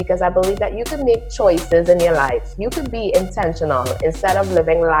because I believe that you can make choices in your life. You could be intentional instead of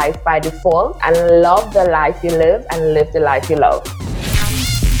living life by default, and love the life you live and live the life you love.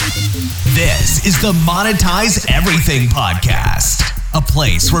 This is the Monetize Everything podcast, a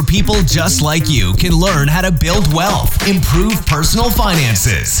place where people just like you can learn how to build wealth, improve personal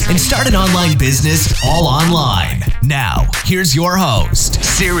finances, and start an online business all online. Now, here's your host,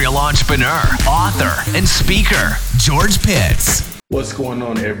 serial entrepreneur, author, and speaker, George Pitts. What's going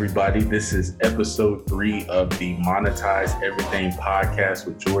on, everybody? This is episode 3 of the Monetize Everything podcast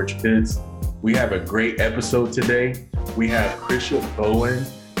with George Pitts. We have a great episode today. We have Krisha Bowen,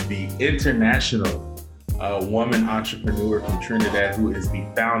 the international woman entrepreneur from Trinidad, who is the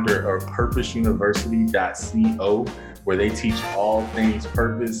founder of purposeuniversity.co, where they teach all things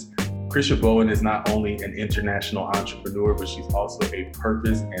purpose. Krisha Bowen is not only an international entrepreneur, but she's also a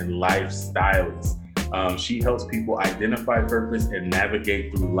purpose and lifestylist. She helps people identify purpose and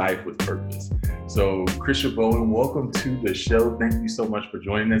navigate through life with purpose. So Krisha Bowen, welcome to the show. Thank you so much for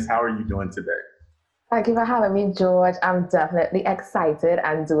joining us. How are you doing today? Thank you for having me, George. I'm definitely excited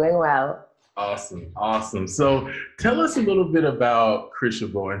and doing well. Awesome. So tell us a little bit about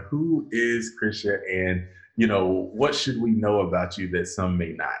Krisha Bowen. Who is Krisha, and what should we know about you that some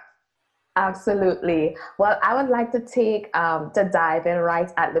may not? Absolutely. Well, I would like to to dive in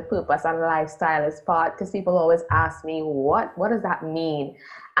right at the purpose and lifestylist part, because people always ask me, what does that mean?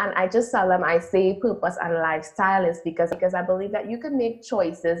 And I just tell them, I say purpose and lifestylist because I believe that you can make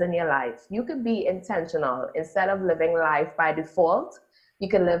choices in your life. You could be intentional instead of living life by default. You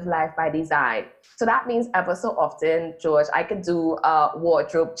can live life by design. So that means ever so often, George, I could do a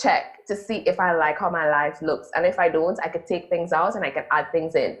wardrobe check to see if I like how my life looks. And if I don't, I could take things out and I can add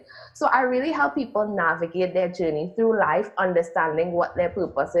things in. So I really help people navigate their journey through life, understanding what their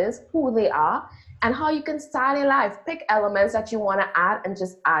purpose is, who they are, and how you can style your life. Pick elements that you want to add and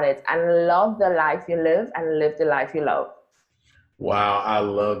just add it, and love the life you live and live the life you love. Wow, I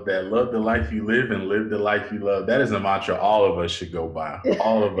love that. Love the life you live and live the life you love. That is a mantra all of us should go by.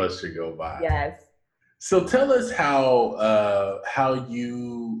 All of us should go by. Yes. So tell us how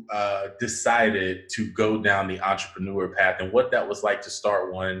you decided to go down the entrepreneur path and what that was like to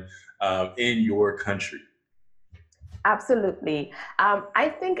start one in your country. Absolutely. I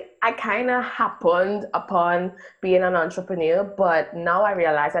think I kind of happened upon being an entrepreneur, but now I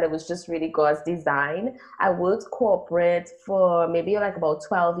realize that it was just really God's design. I worked corporate for maybe like about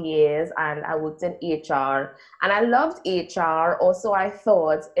 12 years, and I worked in HR, and I loved HR. Also, I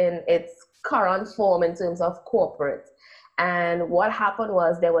thought in its current form in terms of corporate. And what happened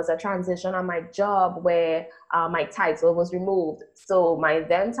was there was a transition on my job where my title was removed. So my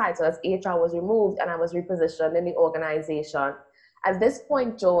then title as HR was removed, and I was repositioned in the organization. At this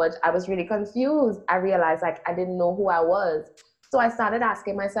point, George, I was really confused. I realized I didn't know who I was. So I started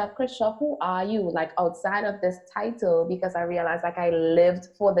asking myself, Krisha, who are you outside of this title? Because I realized I lived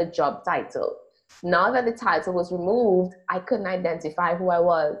for the job title. Now that the title was removed, I couldn't identify who I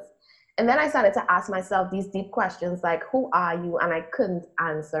was. And then I started to ask myself these deep questions like, who are you? And I couldn't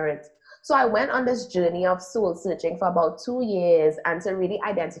answer it. So I went on this journey of soul searching for about 2 years, and to really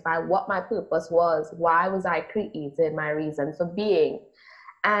identify what my purpose was. Why was I created? My reason for being.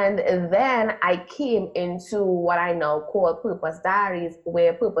 And then I came into what I now call Purpose Diaries,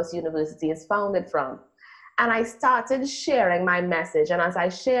 where Purpose University is founded from. And I started sharing my message. And as I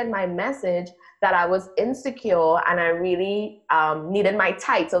shared my message, that I was insecure and I really needed my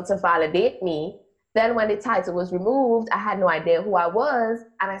title to validate me. Then when the title was removed, I had no idea who I was.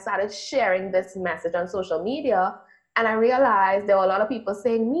 And I started sharing this message on social media. And I realized there were a lot of people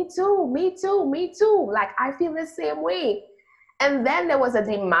saying, me too, me too, me too. Like, I feel the same way. And then there was a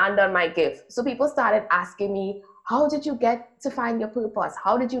demand on my gift. So people started asking me, how did you get to find your purpose?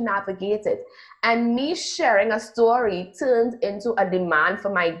 How did you navigate it? And me sharing a story turned into a demand for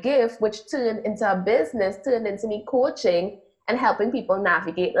my gift, which turned into a business, turned into me coaching and helping people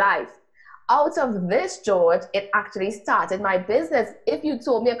navigate life. Out of this, George, it actually started my business. If you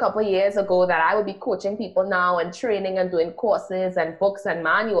told me a couple of years ago that I would be coaching people now and training and doing courses and books and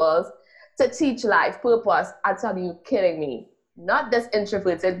manuals to teach life purpose, I'd tell you, you're kidding me. Not this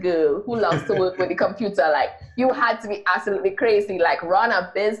introverted girl who loves to work with the computer. Like, you had to be absolutely crazy, like run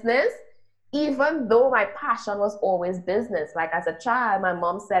a business, even though my passion was always business. Like, as a child, my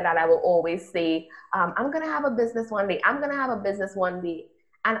mom said that I will always say, I'm going to have a business one day. I'm going to have a business one day.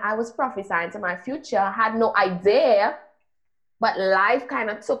 And I was prophesying to my future, had no idea, but life kind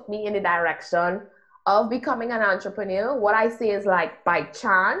of took me in the direction of becoming an entrepreneur. What I say is like by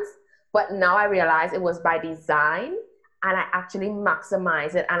chance, but now I realize it was by design. And I actually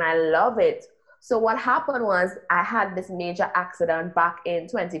maximize it and I love it. So what happened was I had this major accident back in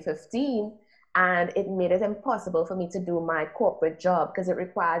 2015, and it made it impossible for me to do my corporate job because it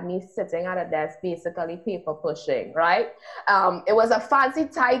required me sitting at a desk, basically paper pushing, right? It was a fancy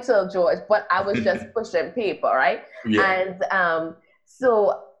title, George, but I was just pushing paper, right? Yeah. And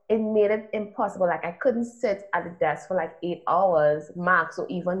so it made it impossible. Like I couldn't sit at the desk for like 8 hours max or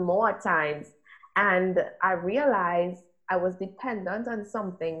even more at times. And I realized I was dependent on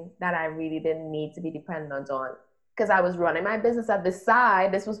something that I really didn't need to be dependent on because I was running my business at the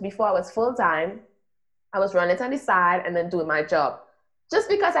side. This was before I was full time. I was running it on the side and then doing my job. Just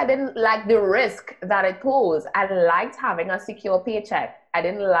because I didn't like the risk that it posed. I liked having a secure paycheck. I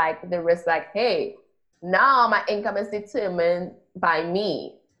didn't like the risk, like, hey, now my income is determined by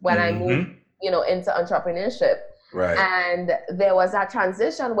me when I moved, Mm-hmm. into entrepreneurship. Right. And there was that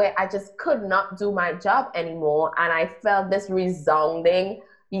transition where I just could not do my job anymore. And I felt this resounding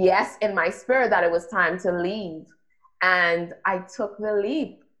yes in my spirit that it was time to leave. And I took the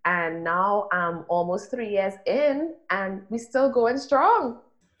leap. And now I'm almost 3 years in, and we're still going strong.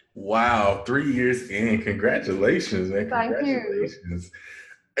 Wow, 3 years in. Congratulations, man. Thank you. Congratulations.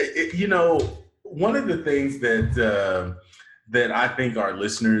 One of the things that I think our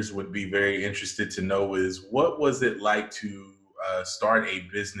listeners would be very interested to know is what was it like to start a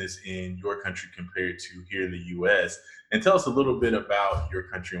business in your country compared to here in the U.S. And tell us a little bit about your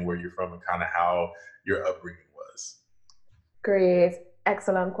country and where you're from and kind of how your upbringing was. Great.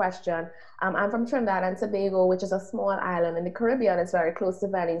 Excellent question. I'm from Trinidad and Tobago, which is a small island in the Caribbean. It's very close to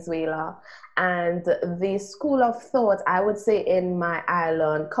Venezuela. And the school of thought, I would say, in my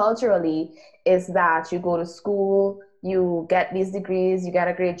island culturally, is that you go to school, you get these degrees, you get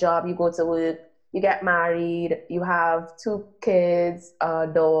a great job, you go to work, you get married, you have 2 kids, a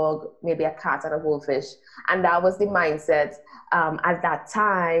dog, maybe a cat, and a goldfish. And that was the mindset at that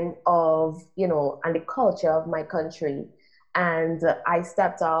time of, and the culture of my country. And I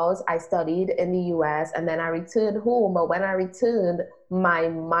stepped out, I studied in the US, and then I returned home. But when I returned, my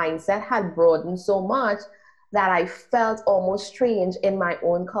mindset had broadened so much that I felt almost strange in my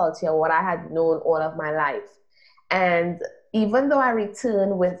own culture, what I had known all of my life. And even though I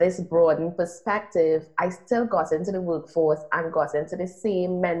returned with this broadened perspective, I still got into the workforce and got into the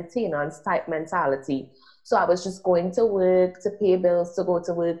same maintenance type mentality. So I was just going to work to pay bills, to go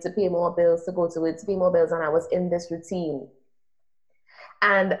to work, to pay more bills, to go to work, to pay more bills. And I was in this routine.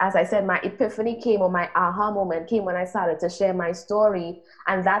 And as I said, my epiphany came, or my aha moment came, when I started to share my story.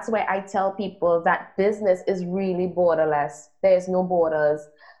 And that's where I tell people that business is really borderless. There's no borders.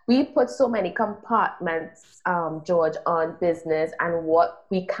 We put so many compartments, George, on business and what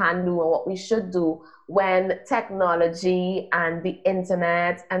we can do and what we should do, when technology and the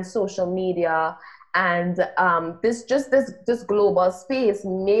internet and social media and this global space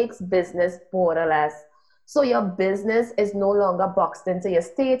makes business borderless. So your business is no longer boxed into your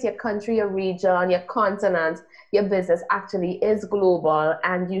state, your country, your region, your continent. Your business actually is global,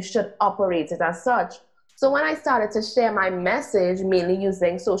 and you should operate it as such. So when I started to share my message, mainly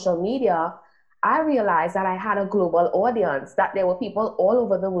using social media, I realized that I had a global audience, that there were people all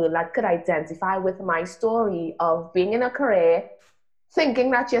over the world that could identify with my story of being in a career, thinking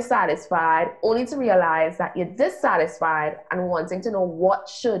that you're satisfied, only to realize that you're dissatisfied and wanting to know what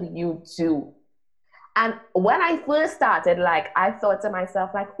should you do. And when I first started, like, I thought to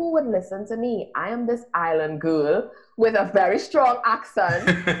myself, like, who would listen to me? I am this island girl with a very strong accent.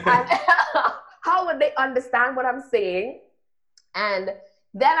 And how would they understand what I'm saying? And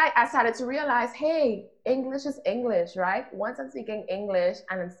then I started to realize, hey, English is English, right? Once I'm speaking English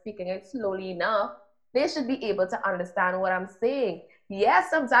and I'm speaking it slowly enough, they should be able to understand what I'm saying. Yes,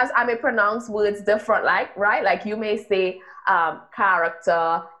 sometimes I may pronounce words different, like, right? Like you may say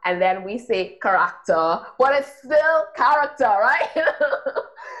character, and then we say character, but it's still character, right?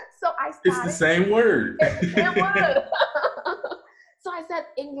 So I started. It's the same word. It's the same word. So I said,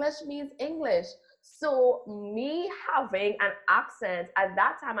 English means English. So me having an accent, at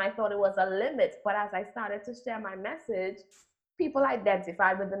that time, I thought it was a limit. But as I started to share my message, people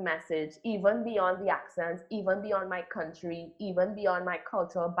identified with the message, even beyond the accent, even beyond my country, even beyond my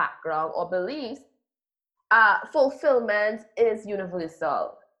cultural background or beliefs. Fulfillment is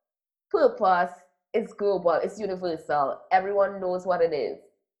universal. Purpose is global, it's universal. Everyone knows what it is.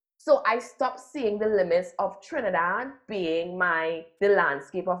 So I stopped seeing the limits of Trinidad being the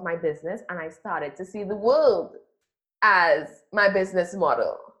landscape of my business, and I started to see the world as my business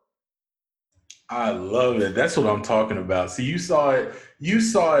model. I love it. That's what I'm talking about. See, you saw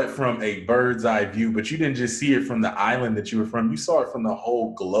it from a bird's eye view, but you didn't just see it from the island that you were from. You saw it from the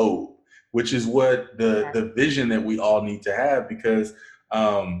whole globe, which is what the vision that we all need to have, because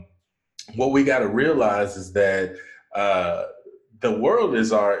what we got to realize is that the world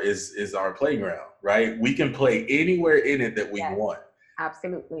is our playground, right? We can play anywhere in it that we Yes, want.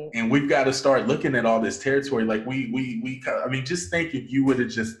 absolutely. And we've got to start looking at all this territory. Like I mean, just think if you would have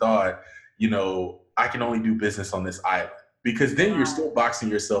just thought, I can only do business on this island, because then you're still boxing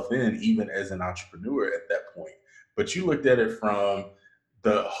yourself in, even as an entrepreneur at that point. But you looked at it from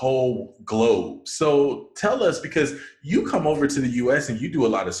the whole globe. So tell us, because you come over to the US and you do a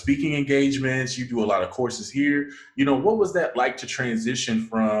lot of speaking engagements, you do a lot of courses here. What was that like to transition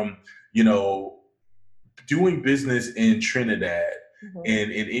from, doing business in Trinidad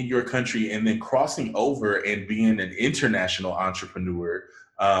and in your country, and then crossing over and being an international entrepreneur,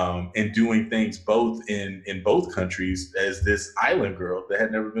 and doing things both in both countries as this island girl that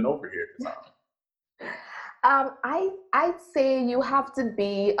had never been over here at the time? I'd say you have to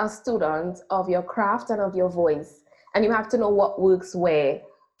be a student of your craft and of your voice, and you have to know what works where.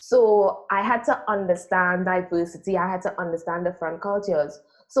 So I had to understand diversity. I had to understand different cultures.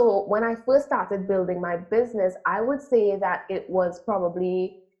 So when I first started building my business, I would say that it was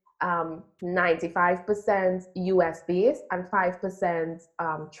probably 95% US based and 5%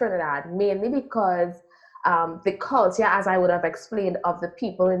 Trinidad, mainly because the culture, as I would have explained, of the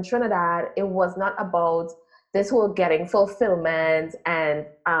people in Trinidad, it was not about this whole getting fulfillment. And,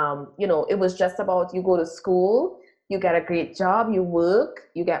 it was just about you go to school, you get a great job, you work,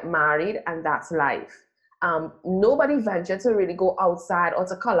 you get married, and that's life. Nobody ventured to really go outside or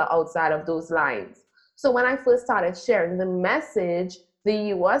to color outside of those lines. So when I first started sharing the message, the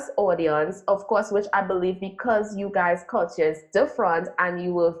US audience, of course, which I believe because you guys' culture is different and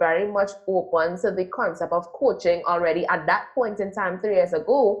you were very much open to the concept of coaching already at that point in time, 3 years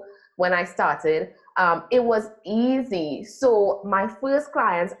ago, when I started, it was easy. So my first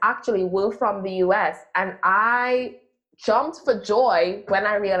clients actually were from the US, and I jumped for joy when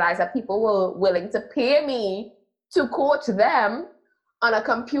I realized that people were willing to pay me to coach them on a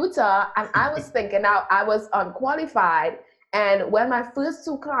computer. And I was thinking now I was unqualified. And when my first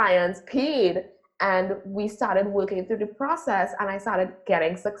 2 clients paid and we started working through the process and I started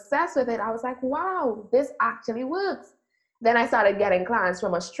getting success with it, I was like, wow, this actually works. Then I started getting clients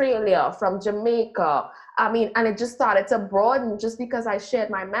from Australia, from Jamaica. And it just started to broaden just because I shared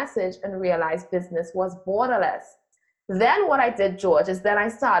my message and realized business was borderless. Then what I did, George, is then I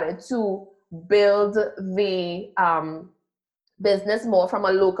started to build the business more from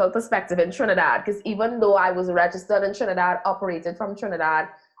a local perspective in Trinidad, because even though I was registered in Trinidad, operated from Trinidad,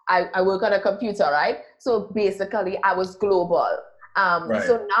 I work on a computer, right? So basically I was global. Right.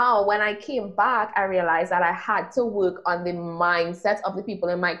 So now when I came back, I realized that I had to work on the mindset of the people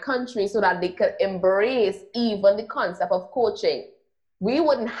in my country so that they could embrace even the concept of coaching. We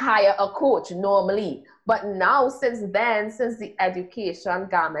wouldn't hire a coach normally, but now since the education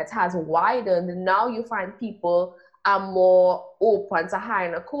gamut has widened, now you find people are more open to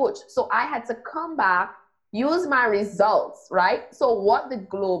hiring a coach. So I had to come back, use my results, right? So what the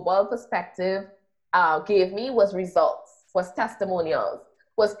global perspective gave me was results, was testimonials,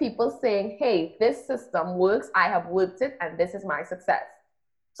 was people saying, hey, this system works, I have worked it, and this is my success.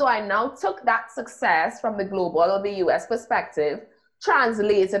 So I now took that success from the global or the US perspective,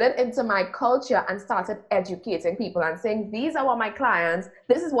 translated it into my culture, and started educating people and saying, these are what my clients,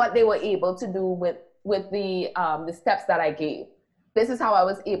 this is what they were able to do with the steps that I gave. This is how I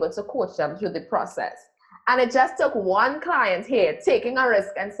was able to coach them through the process. And it just took one client here taking a risk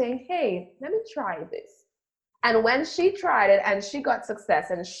and saying, hey, let me try this. And when she tried it and she got success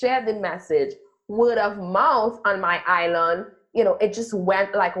and shared the message, word of mouth on my island, it just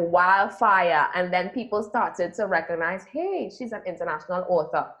went like wildfire. And then people started to recognize, hey, she's an international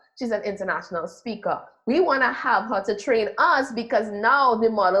author. She's an international speaker. We want to have her to train us because now the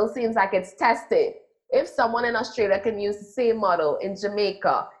model seems like it's tested. If someone in Australia can use the same model in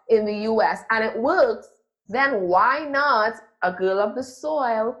Jamaica, in the US, and it works, then why not a girl of the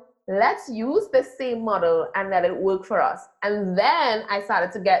soil? Let's use the same model and let it work for us. And then I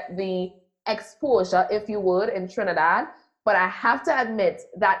started to get the exposure, if you would, in Trinidad. But I have to admit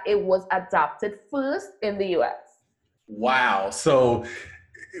that it was adopted first in the US. Wow. So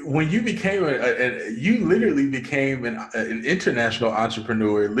when you became you literally became an international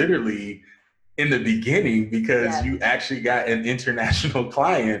entrepreneur, literally in the beginning, because Yes. you actually got an international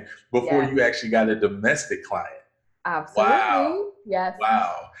client before Yes. you actually got a domestic client. Absolutely. Wow. Yes.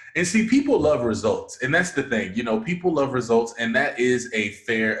 Wow. And see, people love results. And that's the thing, people love results, and that is a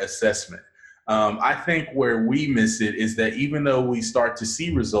fair assessment. I think where we miss it is that even though we start to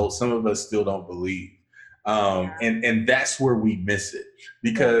see results, some of us still don't believe. And that's where we miss it,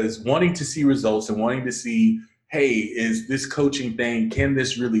 because wanting to see results and wanting to see, hey, is this coaching thing, can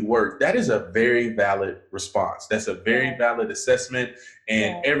this really work? That is a very valid response. That's a very valid assessment.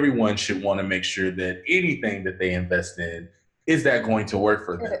 And everyone should want to make sure that anything that they invest in, is that going to work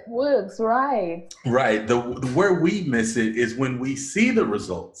for them? It works, right? Right. The where we miss it is when we see the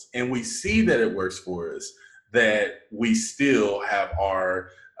results and we see that it works for us, that we still have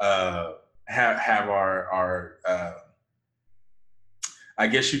our have our I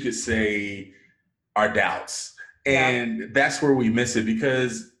guess you could say our doubts. And that's where we miss it,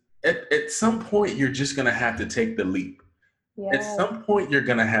 because at some point you're just gonna have to take the leap. At some point, you're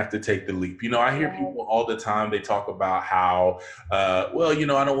going to have to take the leap. You know, I hear people all the time, they talk about how, well, you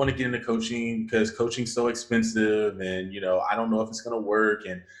know, I don't want to get into coaching because coaching's so expensive and, you know, I don't know if it's going to work.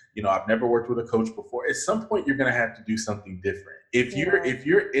 And, you know, I've never worked with a coach before. At some point, you're going to have to do something different. If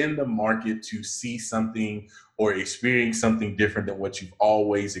you're in the market to see something or experience something different than what you've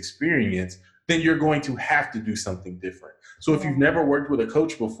always experienced, then you're going to have to do something different. So if you've never worked with a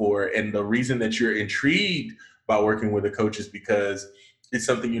coach before, and the reason that you're intrigued by working with a coach is because it's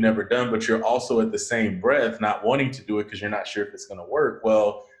something you've never done, but you're also at the same breath not wanting to do it because you're not sure if it's going to work.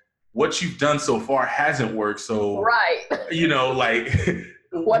 Well, what you've done so far hasn't worked. So, you know, like,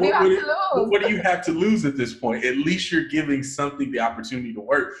 what do you have to lose? What do you have to lose at this point? At least you're giving something the opportunity to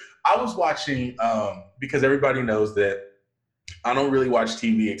work. I was watching, because everybody knows that I don't really watch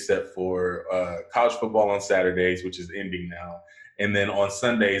TV except for college football on Saturdays, which is ending now. And then on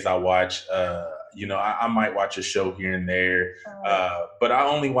Sundays, I watch, you know, I might watch a show here and there, but I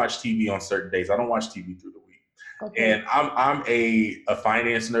only watch TV on certain days. I don't watch TV through the week. Okay. And I'm a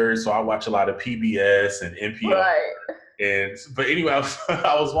finance nerd, so I watch a lot of PBS and NPR. Right. But anyway,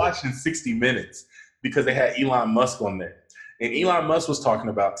 I was watching 60 Minutes because they had Elon Musk on there. And Elon Musk was talking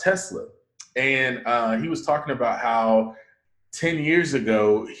about Tesla. And he was talking about how 10 years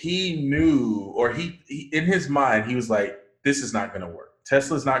ago, he knew, or he in his mind, he was like, this is not going to work.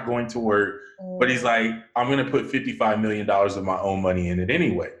 Tesla's not going to work. But he's like, I'm going to put $55 million of my own money in it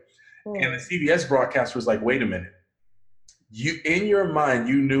anyway. And the CBS broadcaster was like, wait a minute. You, in your mind,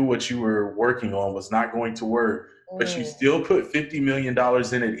 you knew what you were working on was not going to work, but you still put $50 million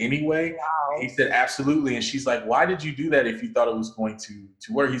in it anyway. Wow. He said, absolutely. And she's like, why did you do that if you thought it was going to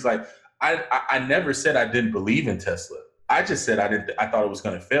work? He's like, I never said I didn't believe in Tesla. I just said I thought it was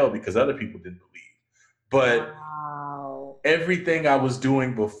going to fail because other people didn't believe. But everything I was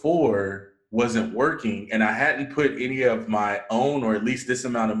doing before wasn't working, and I hadn't put any of my own, or at least this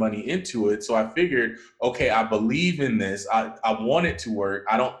amount of money into it. So I figured, okay, I believe in this. I want it to work.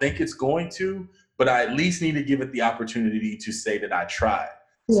 I don't think it's going to, but I at least need to give it the opportunity to say that I tried.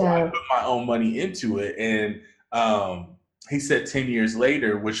 So I put my own money into it. And he said 10 years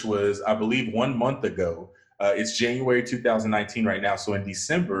later, which was, I believe, 1 month ago, it's January 2019 right now. So in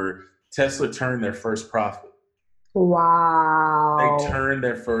December, Tesla turned their first profit. Wow. They turned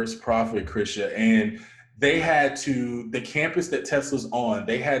their first profit, Krisha, and they had to, the campus that Tesla's on,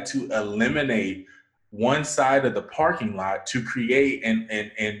 they had to eliminate one side of the parking lot to create and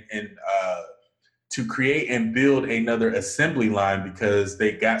build another assembly line because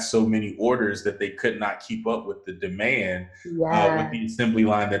they got so many orders that they could not keep up with the demand with the assembly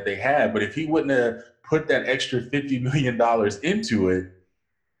line that they had. But if he wouldn't have put that extra $50 million into it,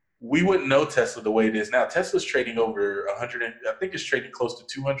 we wouldn't know Tesla the way it is now. Tesla's trading over 100, I think it's trading close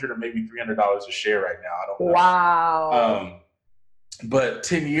to $200 or maybe $300 a share right now. I don't know. Wow. But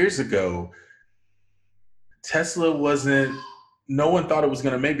 10 years ago, Tesla no one thought it was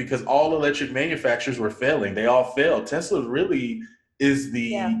going to make, because all electric manufacturers were failing. They all failed. Tesla really is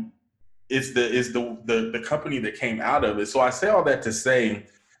the company that came out of it. So I say all that to say,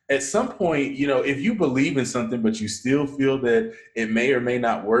 at some point, you know, if you believe in something, but you still feel that it may or may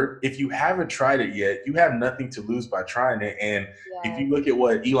not work, if you haven't tried it yet, you have nothing to lose by trying it. And if you look at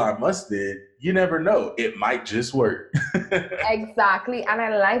what Elon Musk did, you never know. It might just work. Exactly. And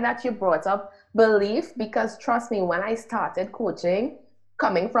I like that you brought up belief, because trust me, when I started coaching,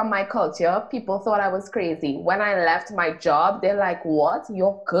 coming from my culture, people thought I was crazy. When I left my job, they're like, what?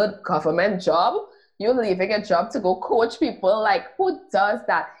 Your good government job? You're leaving a job to go coach people? Like, who does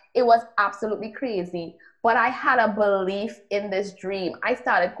that? It was absolutely crazy. But I had a belief in this dream. I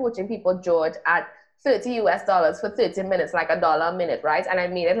started coaching people, George, at $30 for 30 minutes, like $1 a minute, right? And I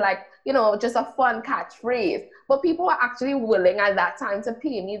made it like, you know, just a fun catchphrase. But people were actually willing at that time to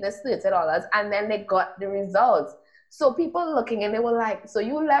pay me this $30, and then they got the results. So people looking, and they were like, so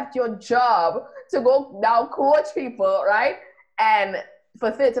you left your job to go now coach people, right? And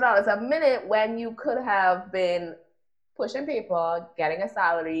for $30 a minute, when you could have been pushing people, getting a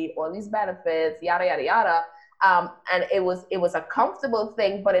salary, all these benefits, yada, yada, yada. And it was a comfortable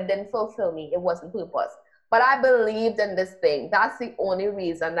thing, but it didn't fulfill me. It wasn't purpose. But I believed in this thing. That's the only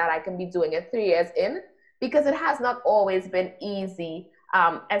reason that I can be doing it 3 years in, because it has not always been easy,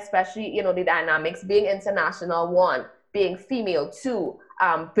 especially, the dynamics being international, one, being female, two,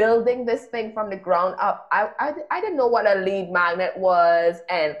 building this thing from the ground up. I didn't know what a lead magnet was,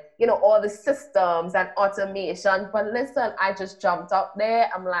 and all the systems and automation. But listen, I just jumped up there.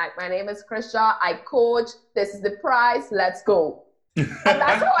 I'm like, my name is Krisha. I coach. This is the price. Let's go. And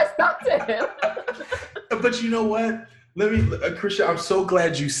that's how I started. But you know what? Krisha, I'm so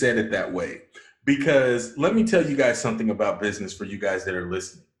glad you said it that way, because let me tell you guys something about business for you guys that are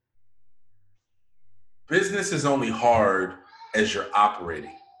listening. Business is only hard as you're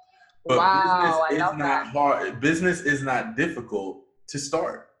operating. But wow, business is not hard. Business is not difficult to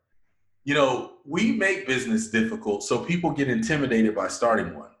start. We make business difficult so people get intimidated by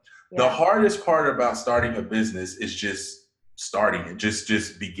starting one. Yeah. The hardest part about starting a business is just starting it,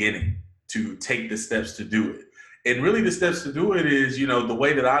 just beginning to take the steps to do it. And really the steps to do it is, the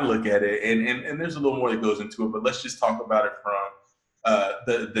way that I look at it, and there's a little more that goes into it, but let's just talk about it from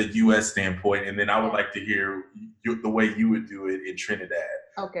the U.S. standpoint, and then I would like to hear the way you would do it in Trinidad.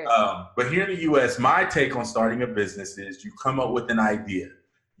 Okay. But here in the U.S., my take on starting a business is you come up with an idea.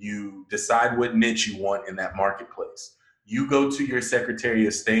 You decide what niche you want in that marketplace. You go to your Secretary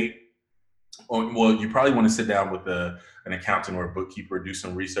of State, well, you probably want to sit down with an accountant or a bookkeeper, do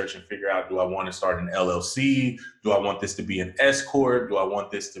some research and figure out, do I want to start an LLC? Do I want this to be an S Corp? Do I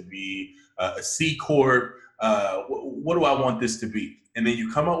want this to be a C Corp? What do I want this to be? And then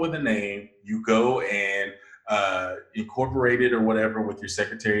you come up with a name, you go and incorporate it or whatever with your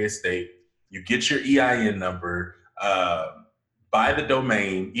Secretary of State. You get your EIN number, buy the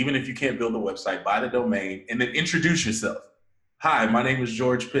domain, even if you can't build a website, buy the domain, and then introduce yourself. Hi, my name is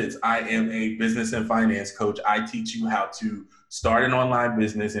George Pitts. I am a business and finance coach. I teach you how to start an online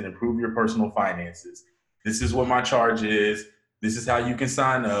business and improve your personal finances. This is what my charge is. This is how you can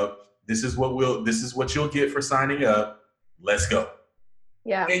sign up. This is what you'll get for signing up. Let's go.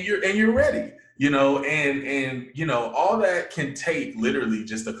 Yeah. And you're ready. And all that can take literally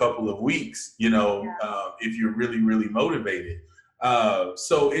just a couple of weeks, if you're really, really motivated.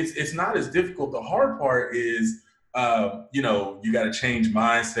 So it's not as difficult. The hard part is, you got to change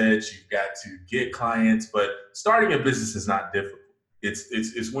mindsets. You've got to get clients, but starting a business is not difficult.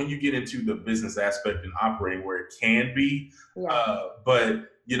 It's when you get into the business aspect and operating where it can be. Yeah. But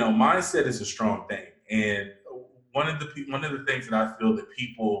mindset is a strong thing. And one of the things that I feel that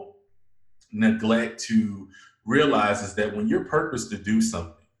people neglect to realize is that when you're purposed to do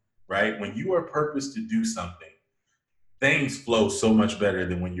something, right? When you are purposed to do something, things flow so much better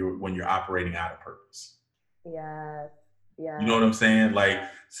than when you're operating out of purpose. Yeah. Yeah. You know what I'm saying? Like,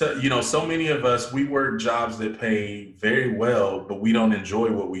 so many of us, we work jobs that pay very well, but we don't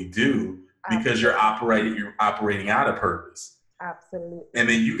enjoy what we do because you're operating out of purpose. Absolutely. And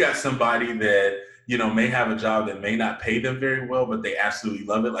then you got somebody that, may have a job that may not pay them very well, but they absolutely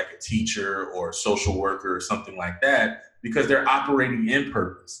love it, like a teacher or a social worker or something like that, because they're operating in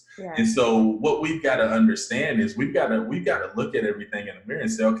purpose. Yeah. And so what we've got to understand is we've got to look at everything in the mirror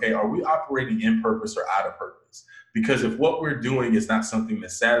and say, okay, are we operating in purpose or out of purpose? Because if what we're doing is not something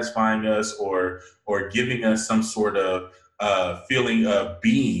that's satisfying us or giving us some sort of feeling of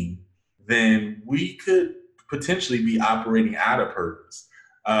being, then we could potentially be operating out of purpose.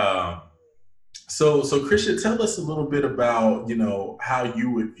 So Krisha, tell us a little bit about, how you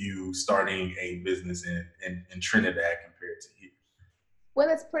would view starting a business in Trinidad compared to here. Well,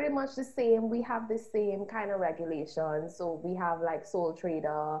 it's pretty much the same. We have the same kind of regulations. So we have like sole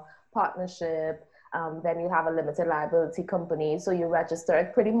trader, partnership, then you have a limited liability company. So you register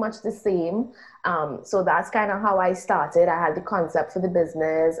it pretty much the same. So that's kind of how I started. I had the concept for the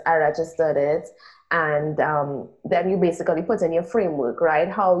business. I registered it. And then you basically put in your framework, right?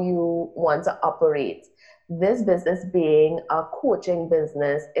 How you want to operate. This business being a coaching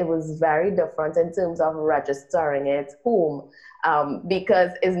business, it was very different in terms of registering it home,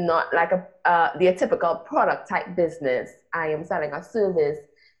 because it's not like the typical product type business. I am selling a service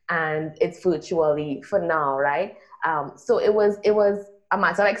and it's virtually for now, right? So it was a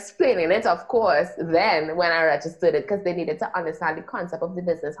matter of explaining it, of course, then when I registered it, because they needed to understand the concept of the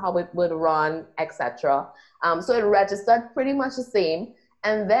business, how it would run, etc. So it registered pretty much the same.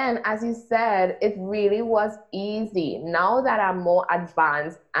 And then, as you said, it really was easy. Now that I'm more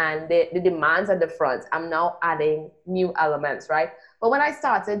advanced and the demands are different, I'm now adding new elements, right? But when I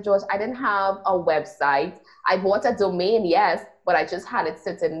started, George, I didn't have a website. I bought a domain, yes, but I just had it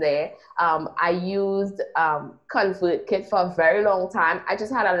sitting there. I used ConvertKit for a very long time. I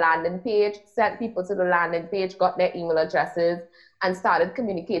just had a landing page, sent people to the landing page, got their email addresses, and started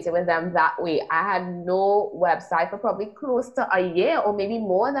communicating with them that way. I had no website for probably close to a year or maybe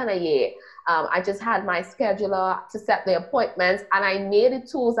more than a year. I just had my scheduler to set the appointments, and I made the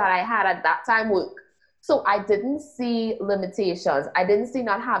tools that I had at that time work. So I didn't see limitations. I didn't see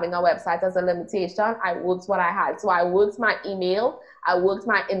not having a website as a limitation. I worked what I had. So I worked my email, I worked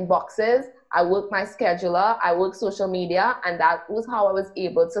my inboxes, I worked my scheduler, I worked social media, and that was how I was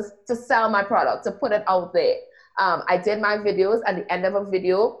able to sell my product, to put it out there. I did my videos. At the end of a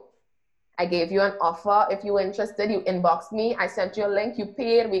video, I gave you an offer. If you were interested, you inboxed me. I sent you a link, you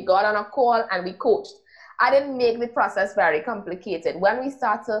paid, we got on a call, and we coached. I didn't make the process very complicated. When we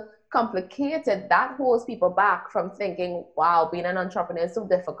start to complicate it, that holds people back from thinking, wow, being an entrepreneur is so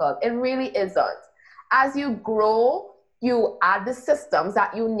difficult. It really isn't. As you grow, you add the systems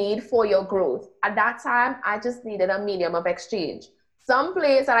that you need for your growth. At that time, I just needed a medium of exchange. Some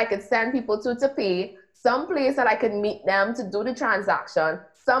place that I could send people to pay, some place that I could meet them to do the transaction,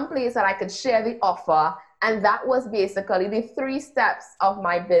 some place that I could share the offer. And that was basically the 3 steps of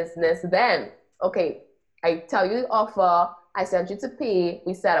my business then. Okay, I tell you the offer, I sent you to pay,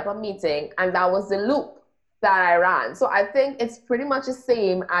 we set up a meeting, and that was the loop that I ran. So I think it's pretty much the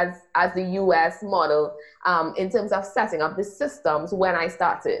same as the US model in terms of setting up the systems when I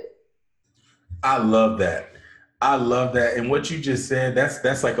started. I love that. I love that. And what you just said,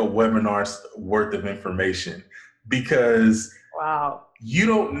 that's like a webinar's worth of information, because wow, you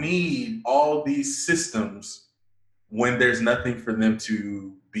don't need all these systems when there's nothing for them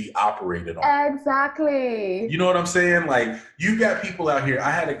to be operated on. Exactly. You know what I'm saying? Like, you got people out here.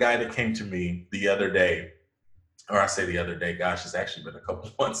 I had a guy that came to me the other day, or I say the other day, gosh, it's actually been a couple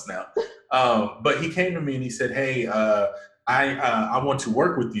of months now. But he came to me and he said, hey, I want to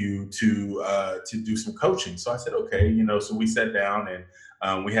work with you to do some coaching. So I said, okay, you know, so we sat down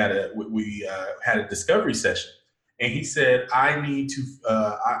and we had a discovery session. And he said, I need to,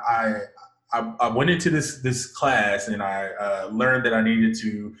 I went into this class and I learned that I needed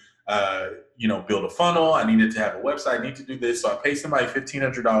to, build a funnel. I needed to have a website. I need to do this. So I paid somebody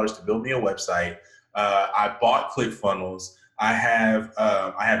 $1,500 to build me a website. I bought ClickFunnels. I have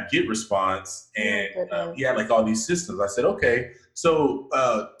GetResponse, and he had like all these systems. I said, okay, so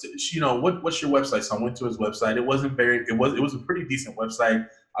what's your website? So I went to his website. It was a pretty decent website.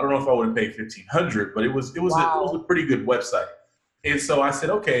 I don't know if I would have paid $1,500, but it was a pretty good website. And so I said,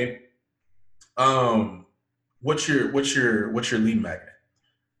 okay, what's your lead magnet?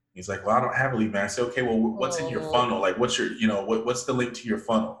 He's like, well, I don't have a lead magnet. I said, okay, well, what's in your funnel? Like, what's what's the link to your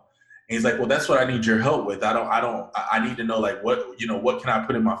funnel? And he's like, well, that's what I need your help with. I need to know, like, what can I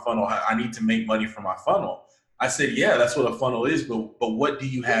put in my funnel? I need to make money from my funnel. I said, yeah, that's what a funnel is, but what do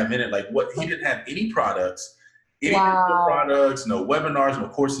you have in it? Like, he didn't have any products, no webinars, no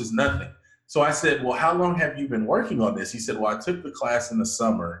courses, nothing. So I said, well, how long have you been working on this? He said, well, I took the class in the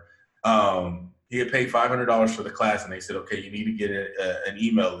summer. He had paid $500 for the class, and they said, okay, you need to get an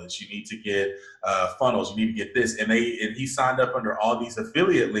email list. You need to get funnels. You need to get this. And he signed up under all these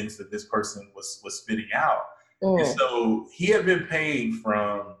affiliate links that this person was spitting out. And so he had been paying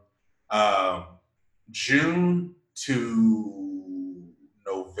from June to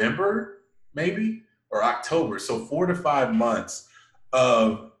November, maybe, or October. So 4 to 5 months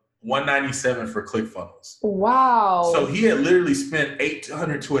of $197 for ClickFunnels. Wow. So he had literally spent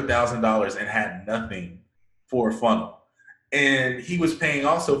 $800 to $1,000 and had nothing for a funnel. And he was paying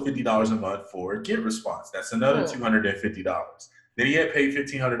also $50 a month for GetResponse. That's another $250. Then he had paid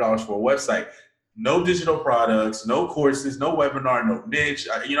 $1,500 for a website. No digital products, no courses, no webinar, no niche.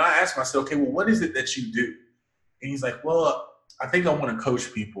 I asked him, I said, okay, well, what is it that you do? And he's like, well, I think I want to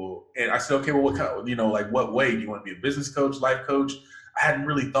coach people. And I said, okay, well, what kind, what way? Do you want to be a business coach, life coach? I hadn't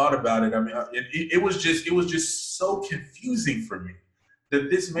really thought about it. I mean, it was just so confusing for me that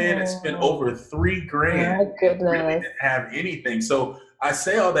this man had spent over $3,000 and really didn't have anything. So I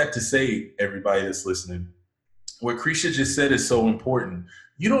say all that to say, everybody that's listening, what Krisha just said is so important.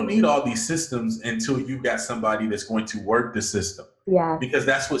 You don't need all these systems until you've got somebody that's going to work the system. Yeah. Because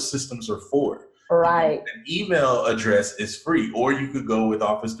that's what systems are for. Right. An email address is free, or you could go with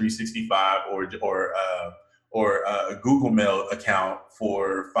Office 365 or a Google Mail account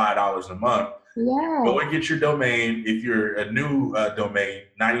for $5 a month. Yeah. Go and get your domain. If you're a new domain,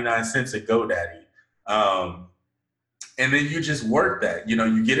 99 cents at GoDaddy. And then you just work that. You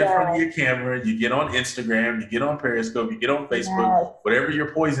get in front of your camera, you get on Instagram, you get on Periscope, you get on Facebook, whatever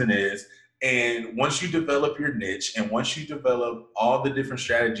your poison is. And once you develop your niche and once you develop all the different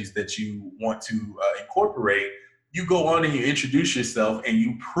strategies that you want to incorporate, you go on and you introduce yourself and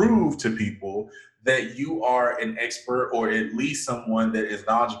you prove to people that you are an expert or at least someone that is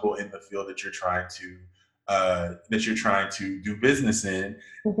knowledgeable in the field that you're trying to do business in.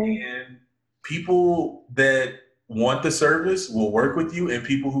 And people that want the service will work with you and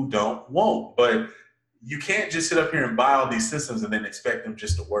people who don't won't. But you can't just sit up here and buy all these systems and then expect them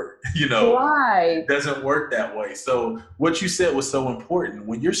just to work. It doesn't work that way. So what you said was so important.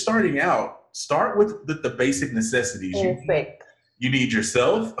 When you're starting out, start with the basic necessities. You need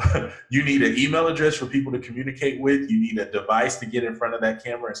yourself. You need an email address for people to communicate with. You need a device to get in front of that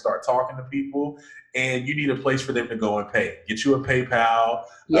camera and start talking to people. And you need a place for them to go and pay. Get you a PayPal.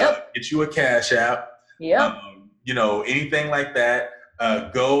 Get you a Cash App. Anything like that.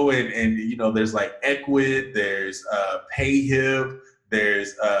 Go and there's like Ecwid, there's Payhip,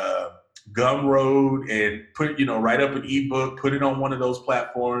 there's Gumroad, and put, write up an ebook, put it on one of those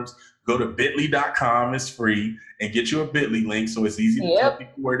platforms. Go to bit.ly.com, it's free, and get you a Bitly link so it's easy to tell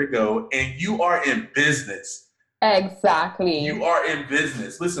people where to go. And you are in business. Exactly. You are in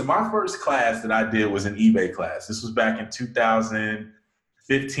business. Listen, my first class that I did was an eBay class. This was back in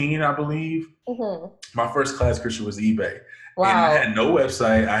 2015, I believe. My first class, Christian, was eBay. Wow. And I had no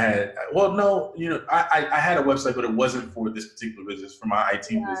website. I had a website, but it wasn't for this particular business, for my IT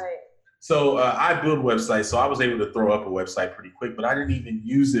business. So I build websites, so I was able to throw up a website pretty quick, but I didn't even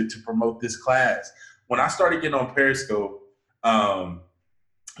use it to promote this class. When I started getting on Periscope,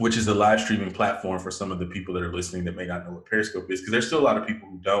 which is a live streaming platform for some of the people that are listening that may not know what Periscope is, because there's still a lot of people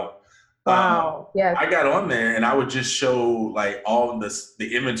who don't. Wow. Yes. I got on there and I would just show like all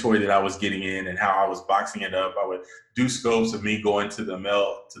the inventory that I was getting in and how I was boxing it up. I would do scopes of me going to the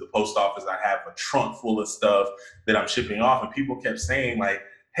mail, to the post office. I have a trunk full of stuff that I'm shipping off, and people kept saying like,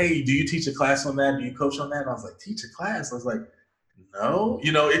 hey, do you teach a class on that? Do you coach on that? And I was like, teach a class? I was like, no,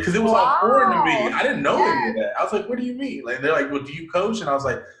 because it was all foreign to me. I didn't know any of that. I was like, what do you mean? Like, they're like, well, do you coach? And I was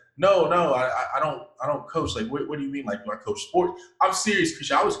like, no, I don't coach. Like, what do you mean? Like, do I coach sport? I'm serious,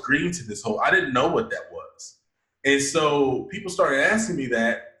 Krisha. I was green to this I didn't know what that was. And so people started asking me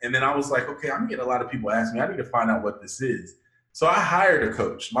that. And then I was like, okay, I'm getting a lot of people asking me. I need to find out what this is. So I hired a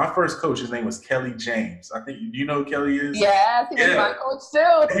coach. My first coach, his name was Kelly James. I think, do you know who Kelly is? Yes, he was my coach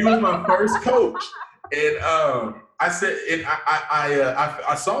too. He was my first coach. And I said, and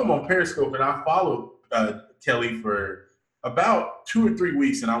I saw him on Periscope, and I followed Kelly for about 2 or 3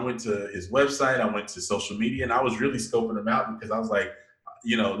 weeks. And I went to his website, I went to social media, and I was really scoping him out because I was like,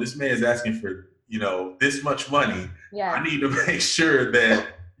 this man is asking for, this much money. Yeah. I need to make sure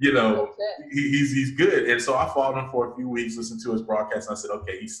that, he's good. And so I followed him for a few weeks, listened to his broadcast, and I said,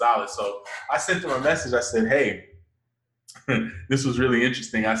 okay, he's solid. So I sent him a message. I said, hey, this was really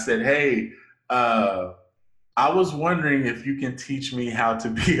interesting. I said, hey, I was wondering if you can teach me how to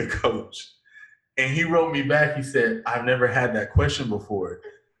be a coach. And he wrote me back. He said, I've never had that question before.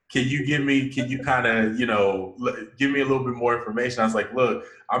 Can you kind of, give me a little bit more information? I was like, look,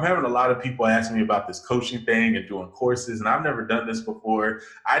 I'm having a lot of people asking me about this coaching thing and doing courses, and I've never done this before.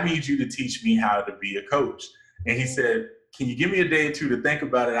 I need you to teach me how to be a coach. And he said, can you give me a day or two to think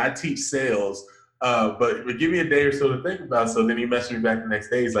about it? I teach sales, but give me a day or so to think about it. So then he messaged me back the next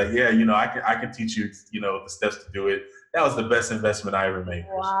day. He's like, yeah, I can teach you, the steps to do it. That was the best investment I ever made.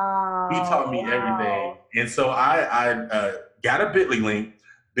 Wow. He taught me everything. And so I got a Bitly link,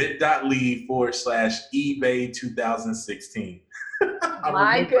 bit.ly/eBay 2016.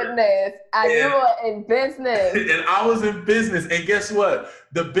 My goodness. And you were in business. And I was in business. And guess what?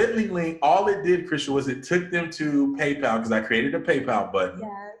 The Bitly link, all it did, Christian, was it took them to PayPal, because I created a PayPal button.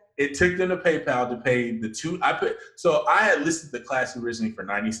 Yes. It took them to PayPal to pay so I had listed the class originally for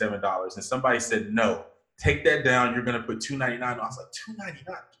 $97, and somebody said, no, take that down. You're going to put $299. I was like,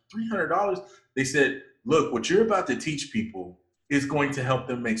 $299, $300? They said, look, what you're about to teach people is going to help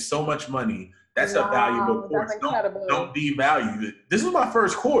them make so much money. That's a valuable course. Don't devalue it. This was my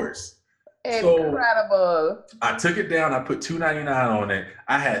first course. Incredible. So I took it down. I put $299 on it.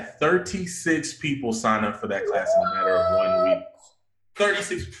 I had 36 people sign up for that class in a matter of 1 week.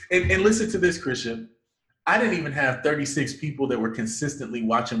 36. And listen to this, Christian. I didn't even have 36 people that were consistently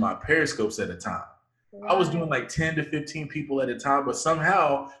watching my Periscopes at a time. Right. I was doing like 10 to 15 people at a time, but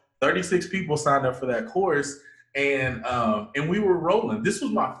somehow 36 people signed up for that course. And we were rolling. This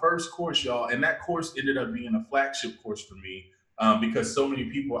was my first course, y'all. And that course ended up being a flagship course for me because so many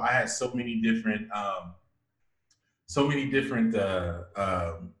people, I had so many different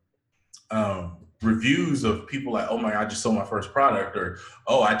reviews of people like, oh my, I just sold my first product, or,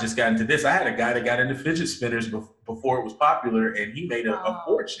 oh, I just got into this. I had a guy that got into fidget spinners before it was popular, and he made a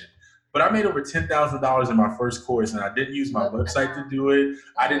fortune. But I made over $10,000 in my first course, and I didn't use my website to do it.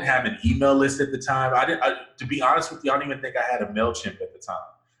 I didn't have an email list at the time. To be honest with you, I don't even think I had a MailChimp at the time.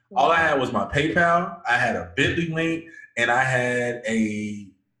 All I had was my PayPal. I had a Bitly link, and I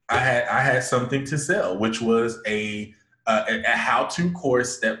had something to sell, which was a how-to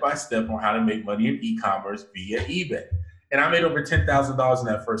course step by step on how to make money in e-commerce via eBay. And I made over $10,000 in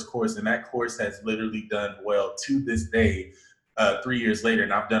that first course, and that course has literally done well to this day. 3 years later,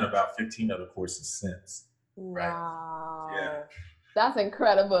 and I've done about 15 other courses since. Wow. Right? Yeah. That's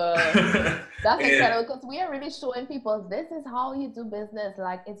incredible. That's incredible, because we are really showing people this is how you do business.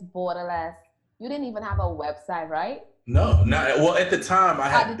 Like, it's borderless. You didn't even have a website, right? No, not well. At the time, I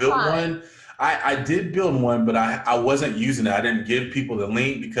had built one. I did build one, but I wasn't using it. I didn't give people the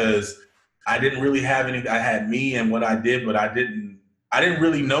link because I didn't really have any. I had me and what I did, but I didn't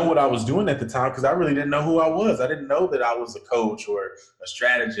really know what I was doing at the time because I really didn't know who I was. I didn't know that I was a coach or a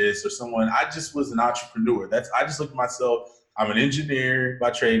strategist or someone. I just was an entrepreneur. I just looked at myself. I'm an engineer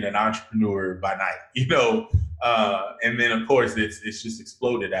by trade and an entrepreneur by night, and then of course it's just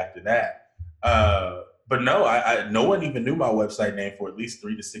exploded after that. But no, no one even knew my website name for at least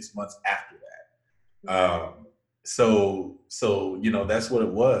 3 to 6 months after that. So that's what it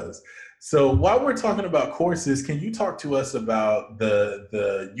was. So while we're talking about courses, can you talk to us about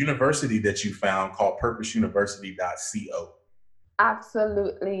the university that you found called purposeuniversity.co?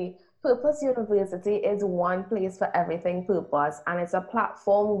 Absolutely. Purpose University is one place for everything purpose, and it's a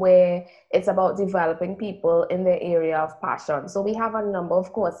platform where it's about developing people in their area of passion. So we have a number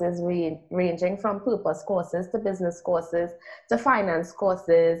of courses ranging from purpose courses to business courses to finance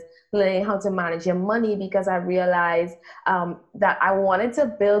courses, learning how to manage your money, because I realized that I wanted to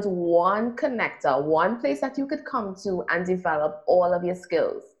build one connector, one place that you could come to and develop all of your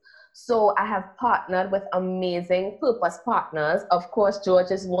skills. So I have partnered with amazing purpose partners. Of course,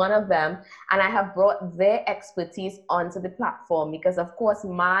 George is one of them. And I have brought their expertise onto the platform because, of course,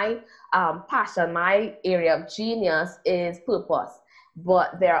 my passion, my area of genius is purpose.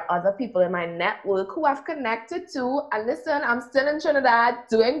 But there are other people in my network who I've connected to. And listen, I'm still in Trinidad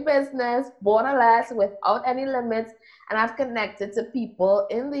doing business, borderless, without any limits. And I've connected to people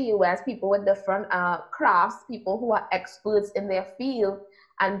in the US, people with different crafts, people who are experts in their field,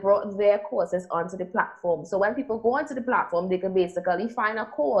 and brought their courses onto the platform. So when people go onto the platform, they can basically find a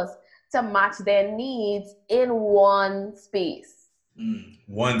course to match their needs in one space.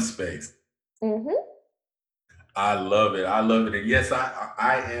 One space. Mm-hmm. I love it. And yes,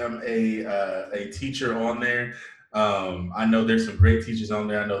 I am a teacher on there. I know there's some great teachers on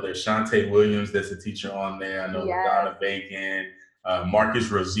there. I know there's Shantae Williams that's a teacher on there. I know Donna Bacon, Marcus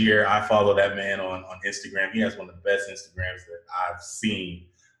Rozier. I follow that man on Instagram. He has one of the best Instagrams that I've seen.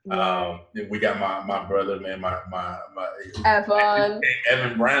 We got my brother, man, my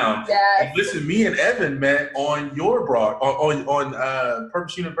Evan Brown. Yes. And listen, me and Evan met on your blog on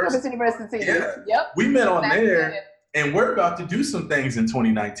Purpose University. Purpose University. Yeah. Yep. We met on there. And we're about to do some things in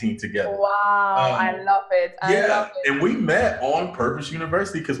 2019 together. Wow, I love it. I love it. And we met on Purpose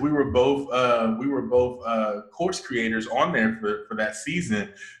University because we were both course creators on there for that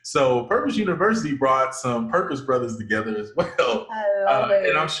season. So Purpose University brought some Purpose brothers together as well. I love it.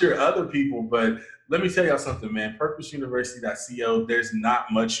 And I'm sure other people, but let me tell y'all something, man. PurposeUniversity.co, there's not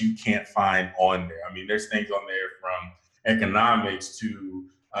much you can't find on there. I mean, there's things on there from economics to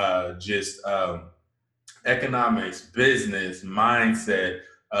economics, business, mindset,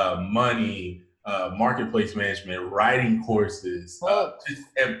 money, marketplace management, writing courses,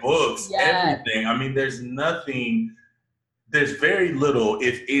 books, everything. I mean, there's very little,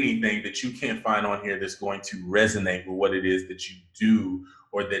 if anything, that you can't find on here that's going to resonate with what it is that you do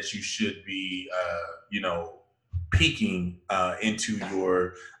or that you should be, peeking into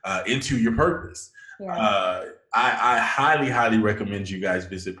your purpose. Yeah. I highly, highly recommend you guys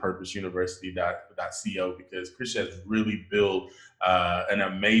visit purposeuniversity.co because Krisha has really built an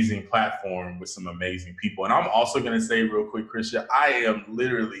amazing platform with some amazing people. And I'm also going to say real quick, Krisha, I am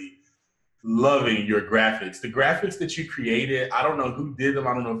literally loving your graphics. The graphics that you created, I don't know who did them.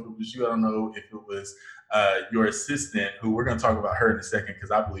 I don't know if it was you. I don't know if it was your assistant, who we're going to talk about her in a second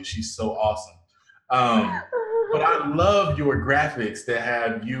because I believe she's so awesome. But I love your graphics that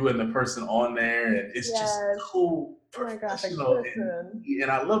have you and the person on there, and it's just so professional.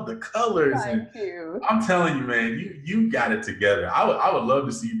 And I love the colors. Thank you. I'm telling you, man, you got it together. I would love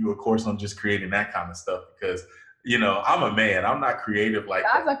to see you do a course on just creating that kind of stuff because, I'm a man. I'm not creative like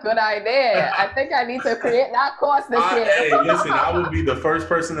that. That's a good idea. I think I need to create that course this year. Hey, listen, I will be the first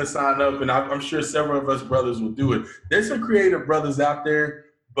person to sign up, and I'm sure several of us brothers will do it. There's some creative brothers out there,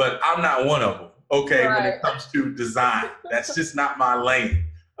 but I'm not one of them. Okay, right. When it comes to design, that's just not my lane.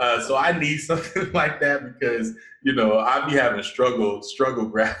 So I need something like that because, I be having struggle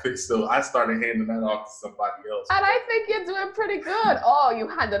graphics. So I started handing that off to somebody else. And I think you're doing pretty good. Oh, you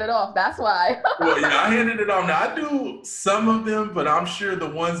handed it off. That's why. Well, I handed it off. Now I do some of them, but I'm sure the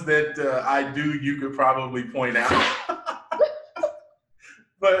ones that I do, you could probably point out.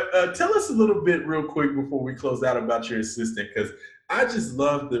 But tell us a little bit real quick before we close out about your assistant, because I just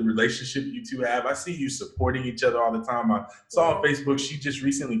love the relationship you two have. I see you supporting each other all the time. I saw on Facebook she just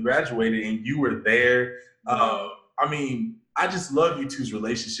recently graduated and you were there. I just love you two's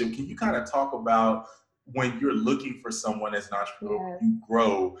relationship. Can you kind of talk about when you're looking for someone as an entrepreneur, you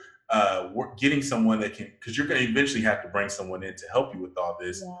grow, getting someone that can, because you're going to eventually have to bring someone in to help you with all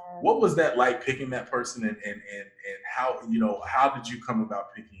this. What was that like picking that person and how did you come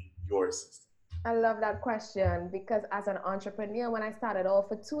about picking your assistant? I love that question because as an entrepreneur, when I started off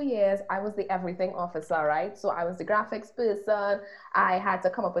for 2 years, I was the everything officer, right? So I was the graphics person. I had to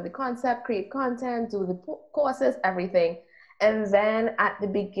come up with the concept, create content, do the courses, everything. And then at the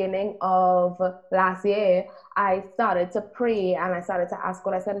beginning of last year, I started to pray and I started to ask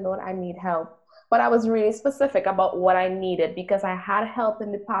God. I said, Lord, I need help. But I was really specific about what I needed because I had help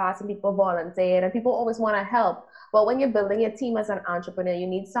in the past and people volunteered and people always want to help. But when you're building a team as an entrepreneur, you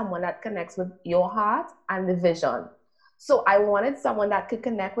need someone that connects with your heart and the vision. So I wanted someone that could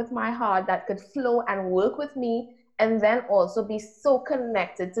connect with my heart, that could flow and work with me, and then also be so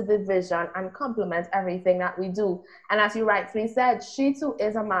connected to the vision and complement everything that we do. And as you rightfully said, she too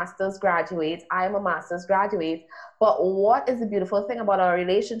is a master's graduate. I am a master's graduate. But what is the beautiful thing about our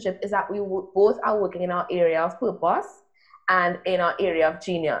relationship is that we both are working in our area of purpose and in our area of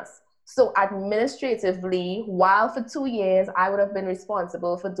genius. So administratively, while for 2 years, I would have been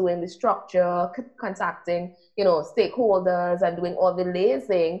responsible for doing the structure, contacting, stakeholders and doing all the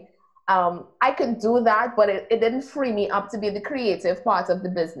liaising. I could do that, but it didn't free me up to be the creative part of the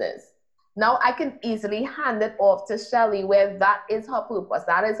business. Now I can easily hand it off to Shelly where that is her purpose.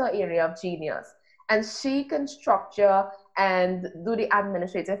 That is her area of genius. And she can structure and do the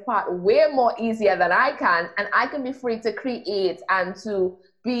administrative part way more easier than I can. And I can be free to create and to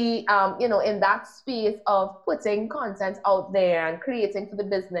be, in that space of putting content out there and creating for the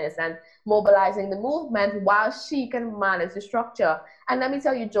business and mobilizing the movement while she can manage the structure. And let me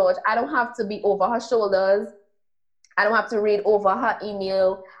tell you, George, I don't have to be over her shoulders. I don't have to read over her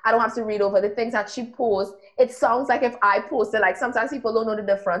email. I don't have to read over the things that she posts. It sounds like if I post it, like sometimes people don't know the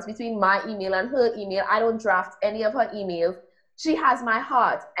difference between my email and her email. I don't draft any of her emails. She has my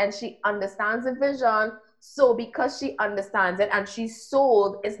heart and she understands the vision. So because she understands it and she's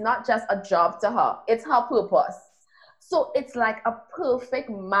sold, it's not just a job to her. It's her purpose. So it's like a perfect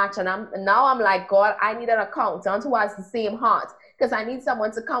match. And I'm like, God, I need an accountant who has the same heart because I need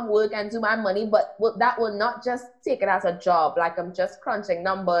someone to come work and do my money. But that will not just take it as a job. Like I'm just crunching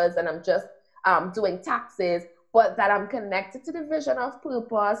numbers and I'm just doing taxes, but that I'm connected to the vision of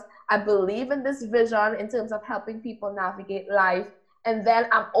purpose. I believe in this vision in terms of helping people navigate life. And then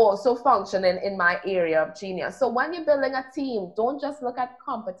I'm also functioning in my area of genius. So when you're building a team, don't just look at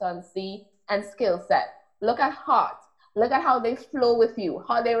competency and skill set. Look at heart. Look at how they flow with you,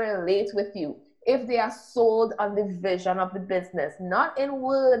 how they relate with you. If they are sold on the vision of the business, not in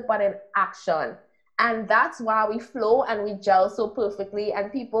word, but in action. And that's why we flow and we gel so perfectly.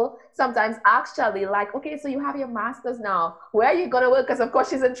 And people sometimes ask Shelly, like, okay, so you have your master's now. Where are you going to work? Because, of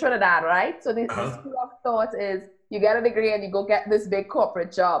course, she's in Trinidad, right? So the school of thought is you get a degree and you go get this big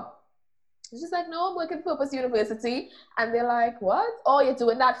corporate job. She's like, no, I'm working Purpose University. And they're like, what? Oh, you're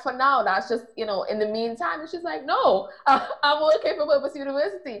doing that for now. That's just, in the meantime. And she's like, no, I'm working for Purpose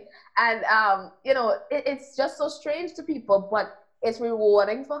University. And, it's just so strange to people, but it's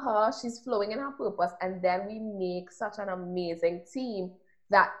rewarding for her. She's flowing in her purpose. And then we make such an amazing team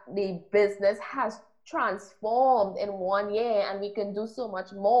that the business has transformed in 1 year and we can do so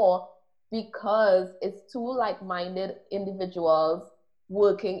much more because it's two like-minded individuals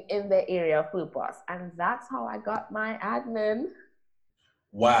working in the area of purpose. And that's how I got my admin.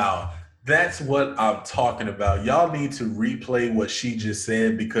 Wow. That's what I'm talking about. Y'all need to replay what she just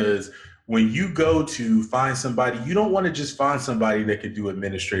said because when you go to find somebody, you don't want to just find somebody that can do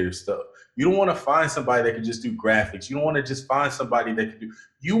administrative stuff. You don't want to find somebody that can just do graphics. You don't want to just find somebody that can do,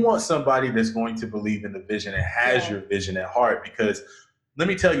 you want somebody that's going to believe in the vision and has your vision at heart because let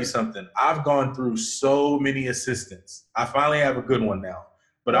me tell you something. I've gone through so many assistants. I finally have a good one now,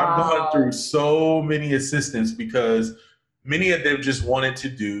 but I've gone through so many assistants because many of them just wanted to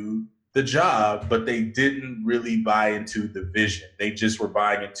do the job, but they didn't really buy into the vision. They just were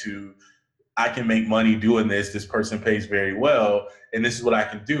buying into, I can make money doing this. This person pays very well, and this is what I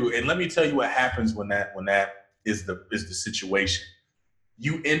can do. And let me tell you what happens when that is the situation.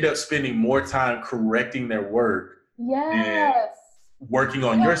 you end up spending more time correcting their work than Yes. working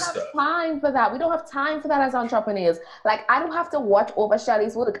on We your don't have stuff. time for that. We don't have time for that as entrepreneurs. Like, I don't have to watch over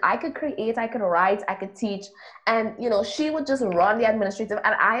Shelly's work. I could create, I could write, I could teach. And, you know, she would just run the administrative.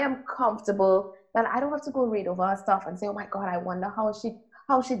 And I am comfortable that I don't have to go read over her stuff and say, oh my God, I wonder how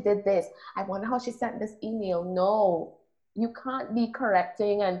she did this. I wonder how she sent this email. No, you can't be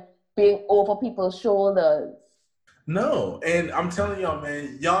correcting and being over people's shoulders. No, and I'm telling y'all,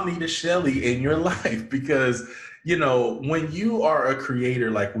 man, y'all need a Shelly in your life because, you know, when you are a creator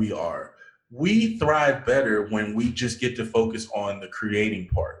like we are, we thrive better when we just get to focus on the creating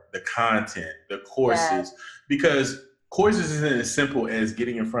part, the content, the courses, because courses isn't as simple as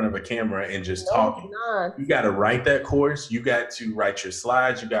getting in front of a camera and just No, it's talking. not. You got to write that course. You got to write your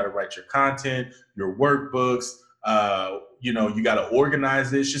slides. You got to write your content, your workbooks. You know, you got to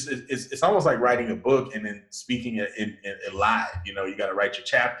organize it. It's almost like writing a book and then speaking it in live. You know, you got to write your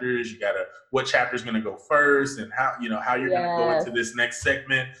chapters. You got to, what chapter is going to go first, and how, you know, how you're going to go into this next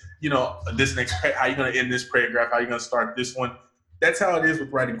segment. You know, this next, how you're going to end this paragraph, how you're going to start this one. That's how it is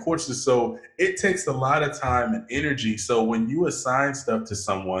with writing courses. So it takes a lot of time and energy. So when you assign stuff to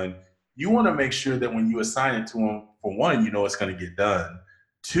someone, you want to make sure that when you assign it to them, for one, you know it's going to get done.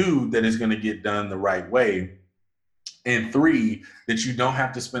 Two, that it's going to get done the right way. And three, that you don't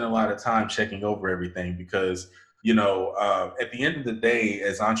have to spend a lot of time checking over everything because, you know, at the end of the day,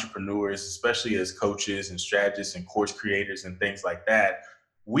 as entrepreneurs, especially as coaches and strategists and course creators and things like that,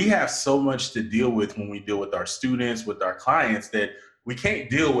 we have so much to deal with when we deal with our students, with our clients, that we can't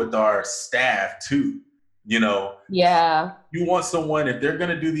deal with our staff too. You know, you want someone, if they're going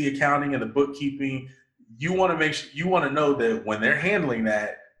to do the accounting and the bookkeeping, you want to make sure, you want to know that when they're handling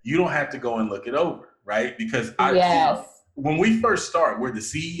that, you don't have to go and look it over. Right? Because when we first start, we're the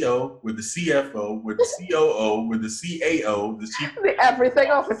CEO, we're the CFO, we're the COO, we're the CAO, the everything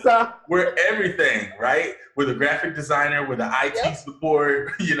officer. We're everything, right? We're the graphic designer, we're the IT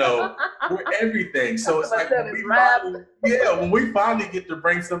support, you know, we're everything. So it's like when we finally get to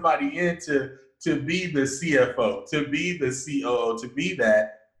bring somebody in to be the CFO, to be the COO, to be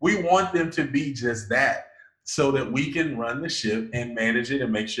that, we want them to be just that, so that we can run the ship and manage it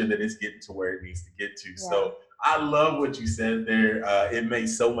and make sure that it's getting to where it needs to get to. So I love what you said there. It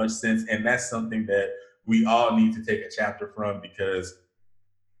makes so much sense. And that's something that we all need to take a chapter from, because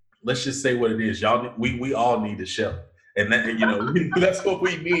let's just say what it is. Y'all, we all need a Shelly. And that, you know, that's what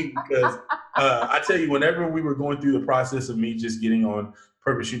we need, because I tell you, whenever we were going through the process of me just getting on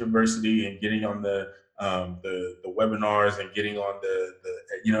Purpose University and getting on the webinars and getting on the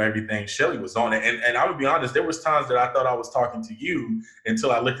you know, everything, Shelly was on it. And I would be honest, there was times that I thought I was talking to you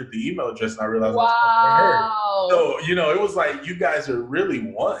until I looked at the email address and I realized I was talking to her. So, you know, it was like, you guys are really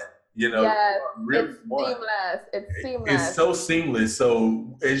one, you know, really one. It's seamless. It's so seamless.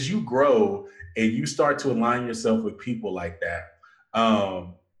 So as you grow and you start to align yourself with people like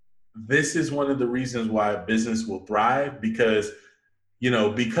that, this is one of the reasons why a business will thrive, because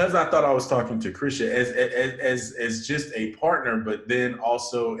because I thought I was talking to Krisha as just a partner, but then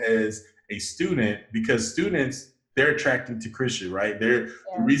also as a student, because students, they're attracted to Krisha, right? The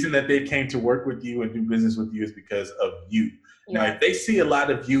reason that they came to work with you and do business with you is because of you. Now, if they see a lot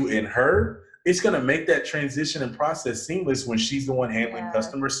of you in her, it's going to make that transition and process seamless when she's the one handling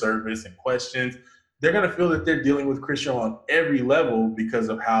customer service and questions. They're going to feel that they're dealing with Krisha on every level because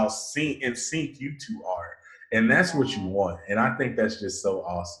of how in sync you two are. And that's what you want. And I think that's just so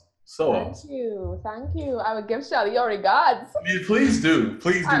awesome. Thank you. I would give Shelly your regards. Please do.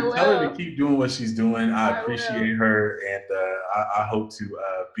 Please do. Tell her to keep doing what she's doing. I appreciate her. And I hope to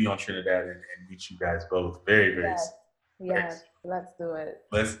be on Trinidad and meet you guys both very, very soon. Yes, let's do it.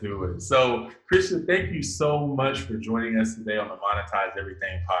 Let's do it. So, Krisha, thank you so much for joining us today on the Monetize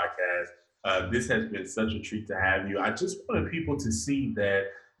Everything podcast. This has been such a treat to have you. I just wanted people to see that,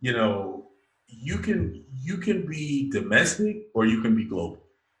 you can be domestic or you can be global,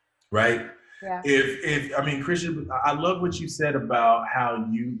 right? Yeah. Krisha, I love what you said about how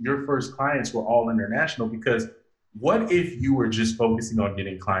your first clients were all international, because what if you were just focusing on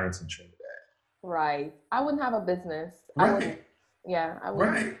getting clients in Trinidad? Right. I wouldn't have a business. Right. I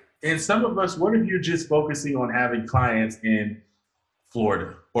wouldn't. Right. And some of us, what if you're just focusing on having clients in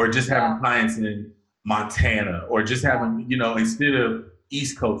Florida, or just having clients in Montana, or just having, instead of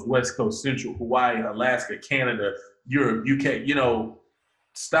East Coast, West Coast, Central, Hawaii, Alaska, Canada, Europe, UK,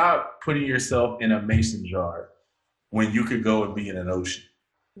 stop putting yourself in a mason jar when you could go and be in an ocean.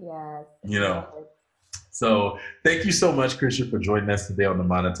 Yes. So thank you so much, Christian, for joining us today on the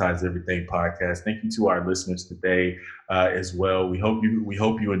Monetize Everything podcast. Thank you to our listeners today as well. We hope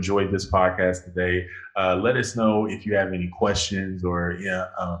you enjoyed this podcast today. Let us know if you have any questions or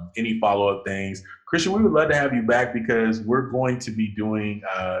any follow-up things. Christian, we would love to have you back because we're going to be doing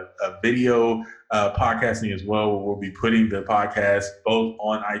a video podcasting as well, where we'll be putting the podcast both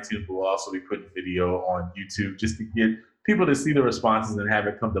on iTunes, but we'll also be putting video on YouTube just to get people to see the responses and have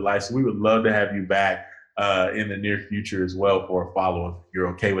it come to life. So we would love to have you back in the near future as well for a follow-up, if you're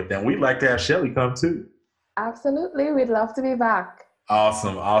okay with that. We'd like to have Shelly come too. Absolutely. We'd love to be back.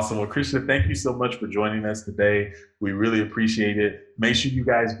 Awesome. Well, Christian, thank you so much for joining us today. We really appreciate it. Make sure you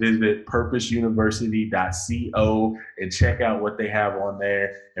guys visit purposeuniversity.co and check out what they have on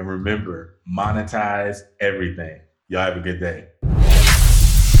there. And remember, monetize everything. Y'all have a good day.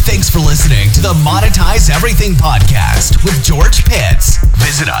 Thanks for listening to the Monetize Everything podcast with George Pitts.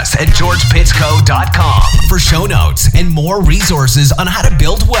 Visit us at georgepittsco.com for show notes and more resources on how to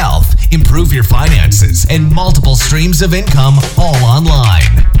build wealth, improve your finances, and multiple streams of income all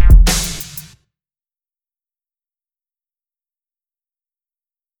online.